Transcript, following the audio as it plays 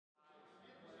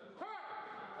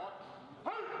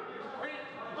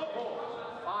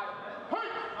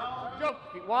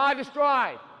Keep wider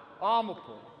stride. Arm will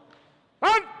pull.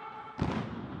 And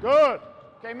good.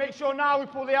 Okay, make sure now we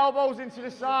pull the elbows into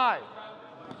the side.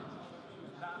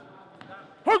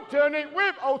 Hook turning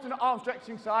with alternate arm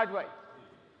stretching sideways.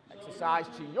 Exercise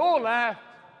to your left.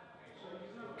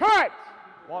 Correct.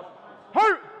 1,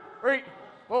 2, 3,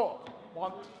 4.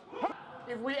 1.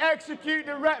 If we execute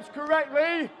the reps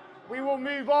correctly, we will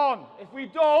move on. If we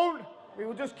don't, we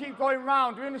will just keep going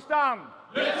round. Do you understand?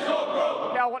 Yes, sir, bro.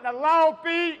 Okay, I want a loud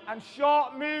beat and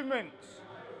short movements.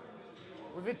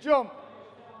 With a jump.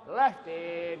 Left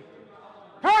in.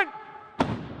 10.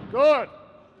 Good.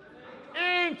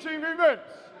 In 2 movements.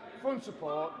 Front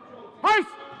support. Pace.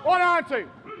 1 and 2.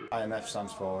 IMF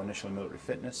stands for Initial Military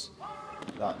Fitness.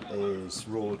 That is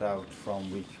rolled out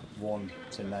from week 1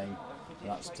 to 9. And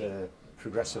that's to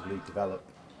progressively develop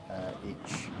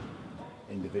each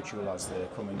individual as they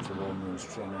come into Royal Marines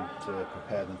training to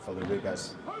prepare them for the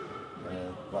rigours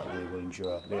that they will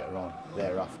endure later on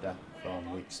thereafter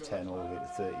from weeks 10 all the way to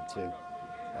 32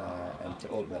 and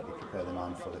to ultimately prepare the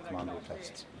man for the commando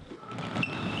tests.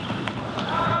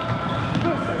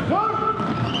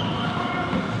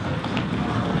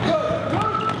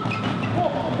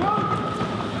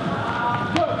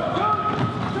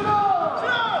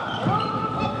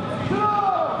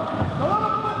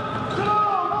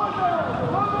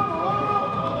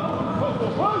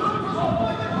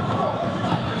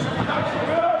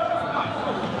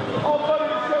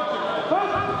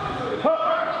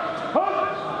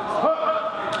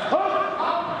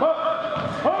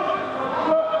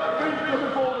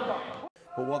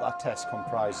 But what that test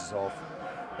comprises of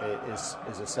is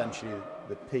essentially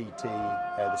the PT,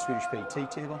 the Swedish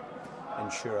PT table,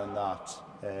 ensuring that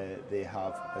they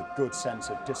have a good sense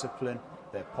of discipline,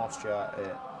 their posture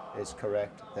is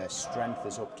correct, their strength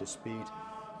is up to speed,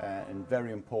 and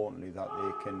very importantly that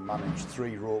they can manage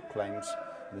 3 rope climbs.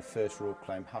 And the first rope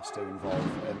climb has to involve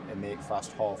a make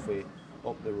fast halfway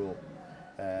up the rope.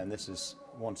 And this is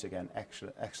once again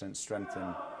excellent strength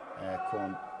and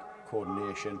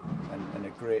coordination and a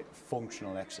great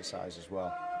functional exercise as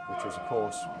well, which was of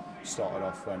course started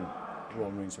off when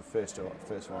Royal Marines were first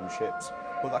on ships,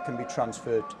 but that can be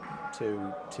transferred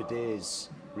to today's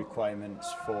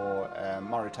requirements for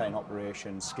maritime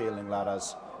operations, scaling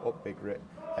ladders up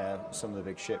some of the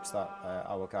big ships that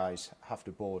our guys have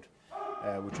to board,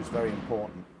 which is very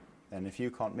important. And if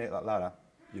you can't make that ladder,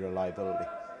 you're a liability.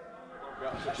 Over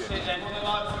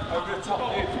the top,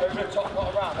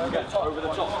 not around. Over the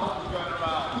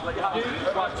top. Let your hands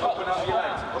right top and over your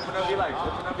legs. Up and over your legs.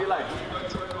 Up and over your legs.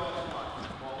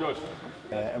 Good.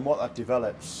 And what that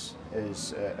develops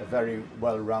is a very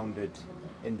well-rounded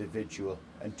individual,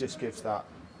 and just gives that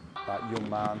young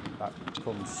man that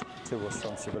comes to us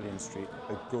from Civilian Street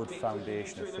a good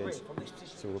foundation of phys.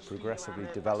 So we're progressively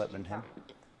developing him,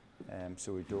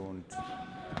 so we don't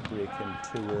break him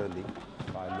too early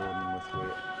by loading him with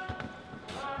weight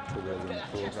too early in the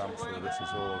programme. So this is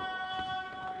all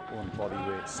own body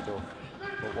weight stuff.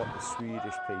 But what the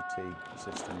Swedish PT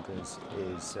system does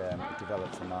is it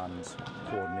develops a man's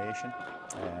coordination,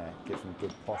 gives him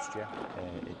good posture,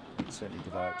 it certainly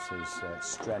develops his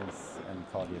strength and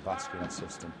cardiovascular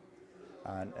system,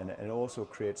 and it also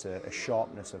creates a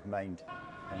sharpness of mind.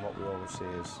 And what we always say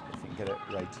is, if you can get it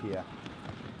right here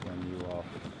when you are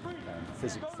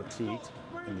physically fatigued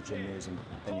in the gymnasium,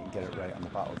 then you can get it right on the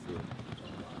battlefield.